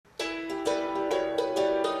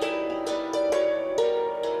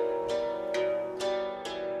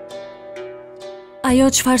Ajo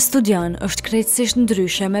çfarë studion është krejtësisht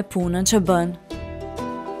ndryshe me punën që bën.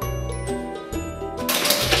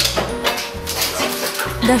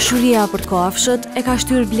 Dashuria për kafshët e ka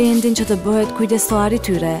shtyr Blendin që të bëhet kujdestar i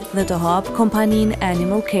tyre dhe të hap kompaninë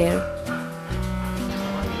Animal Care.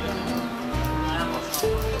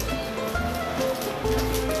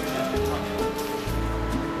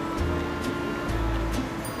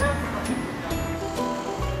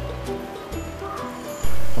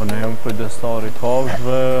 Unë jam kujdestar i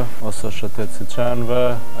kafshëve ose shëtetës i qenëve.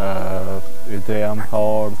 Ideja më ka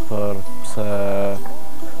ardhur për pse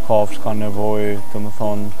kafshët ka nevojë, të më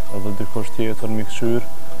thonë, edhe dikush tjetër mi këshyr,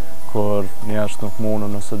 kur njerëz nuk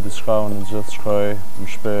mundën ose diçka, unë gjithë shkoj në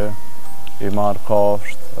shtëpi, i marr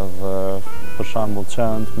kafshët edhe për shembull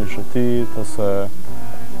qenë mi shëtit, ose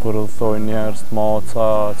kur udhëtoj njerëz të maca,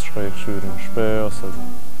 të shkoj i këshyr në shtëpi ose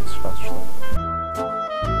diçka kështu.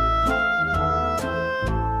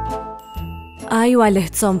 A ju a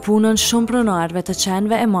lehtëson punën shumë pronarëve të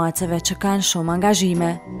qenëve e maceve që kanë shumë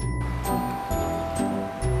angazhime.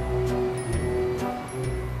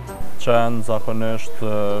 Qenë zakonisht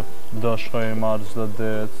do shkoj i marrë çdo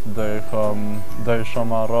ditë, do i shoh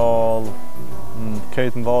marrall,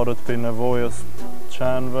 ketë varet për nevojës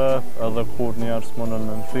qenëve, edhe kur njerëz mundën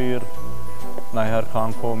me mthirr, najherë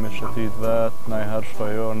kanë kohë me shëtit vetë, najherë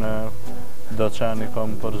shkoj une, do qenë i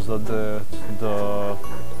kam për çdo ditë, do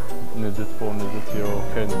një ditë po, një ditë jo,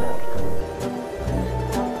 ketë marrë.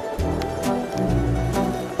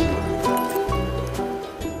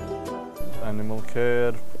 Animal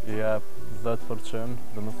Care i jep 10%,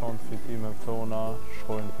 dhe më thonë fitimet tona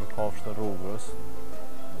shkojnë për kafshët e rrugës.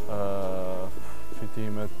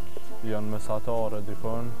 Fitimet janë mesatare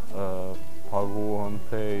dikon, paguhen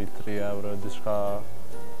pej 3 euro diçka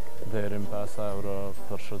deri në 5 euro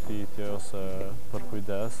për shëtitje ose për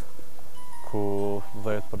kujdes, ku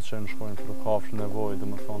 10% shkojnë për kafshë nevojë, dhe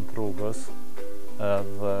më thonë të rrugës,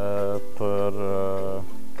 edhe për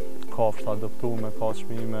kafshët adoptume ka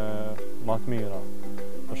çmime më të mira.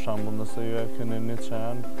 Për shembull, nëse ju e keni një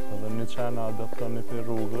qenë, edhe një qenë adoptoni për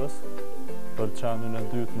rrugës, për qenin e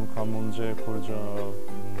dytë nuk ka mund gjej kur gjë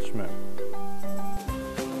në çmim.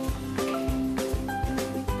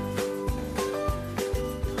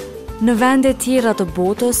 Në vende tjera të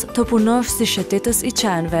botës, të punosh si shëtetës i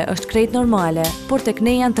qenëve është krejt normale, por tek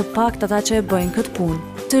ne janë të paktë ata që e bëjnë këtë punë.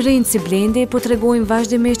 Të rinjt si Blendi po tregojnë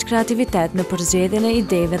vazhdimisht kreativitet në përzgjedhjen e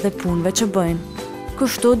ideve dhe punëve që bëjnë.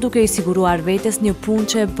 Kështu duke i siguruar vetes një punë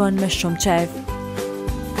që e bën me shumë qejf.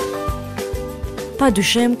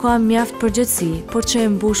 Padyshim ka mjaft përgjegjësi, por që e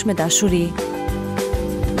mbush me dashuri.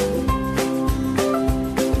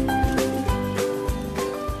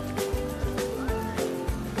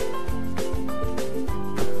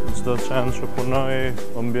 Çdo qenë që punoj,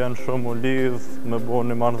 më bjen shumë u lidh, me bo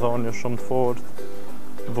një marrëdhënie shumë të fortë,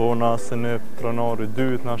 bona si një pronar i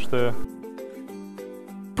dytë na shte.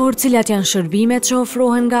 Por cilat janë shërbimet që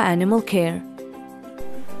ofrohen nga Animal Care?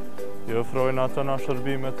 I ofrojnë ato na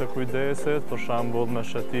shërbimet e kujdeset, për shembull me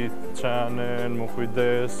shëtit qenin, mu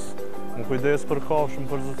kujdes për kafshën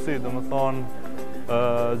përgjithësi, dhe më thonë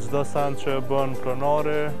çdo send që e bën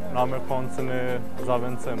pronari, na me konë si një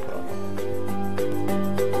zavendësim për ato.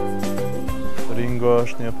 Ringo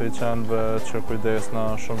është një prej qenëve që kujdesna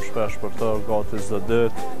shumë shpesh për të, gati çdo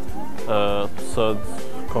ditë, sot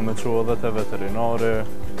kom e qua edhe te veterinari,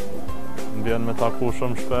 më vjen me taku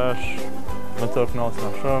shumë shpesh, me të knasna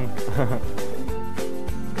shumë.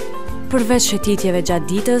 Përveç shëtitjeve gjatë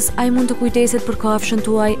ditës, ai mund të kujdeset për kafshën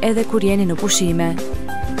tuaj edhe kur jeni në pushime.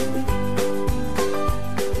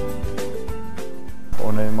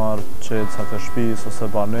 Unë i marrë qetësat e shtëpisë ose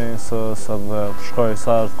banesës, edhe shkoj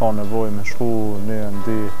sa herë ka nevojë me shku, 1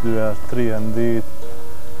 ditë, 2 herë, 3 herë në ditë,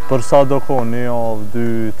 për sa do kohë, 1 javë,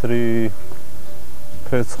 2, 3,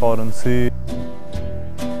 këtë s'ka rëndësi.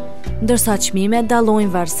 Ndërsa çmimet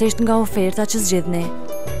dallojnë varësisht nga oferta që zgjidhni.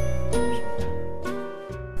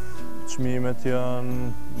 Çmimet janë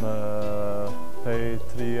pej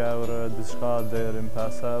 3 euro diçka deri në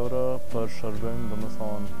 5 euro për shërbim, dhe më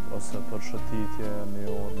thonë, ose për shëtitje 1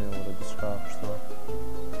 orë diçka kështu.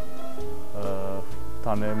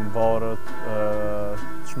 Tani më varet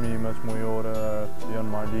çmimet mujore janë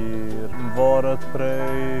ma lirë, më varet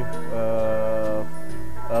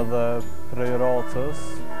edhe prej racës,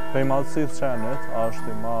 prej madhësisë qenit, a është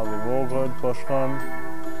i madh i vogël, po shkon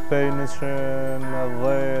pej 110,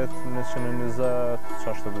 120,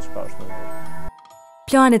 çashtu diçka është më vogël.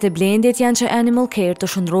 Planet e Blendit janë që Animal Care të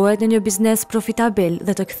shndrohet në një biznes profitabil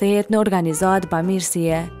dhe të kthehet në organizatë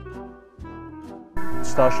bamirësie.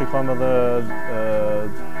 Qëtash i kam edhe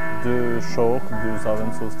 2 shok, 2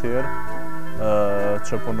 zavendësus tjerë,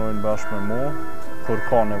 që punojnë bashkë me mu, kur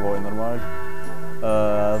ka nevojë normal.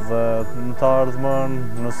 Dhe në të ardhmen,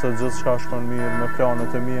 nëse gjithçka shkon mirë me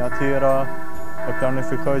planet e mia tjera, e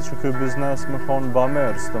planifikoj që ky biznes më thonë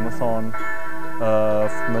bamerës, të më thonë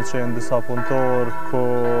me qenë disa punëtor ku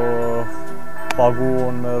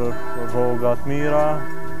paguon me rrogat mira,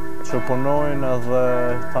 që punojnë edhe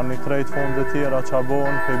tani krejt fondet tjera që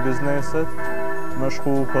abohen për bizneset, me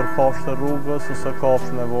shku për kafshët e rrugës ose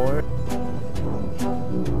kafshë nevojë.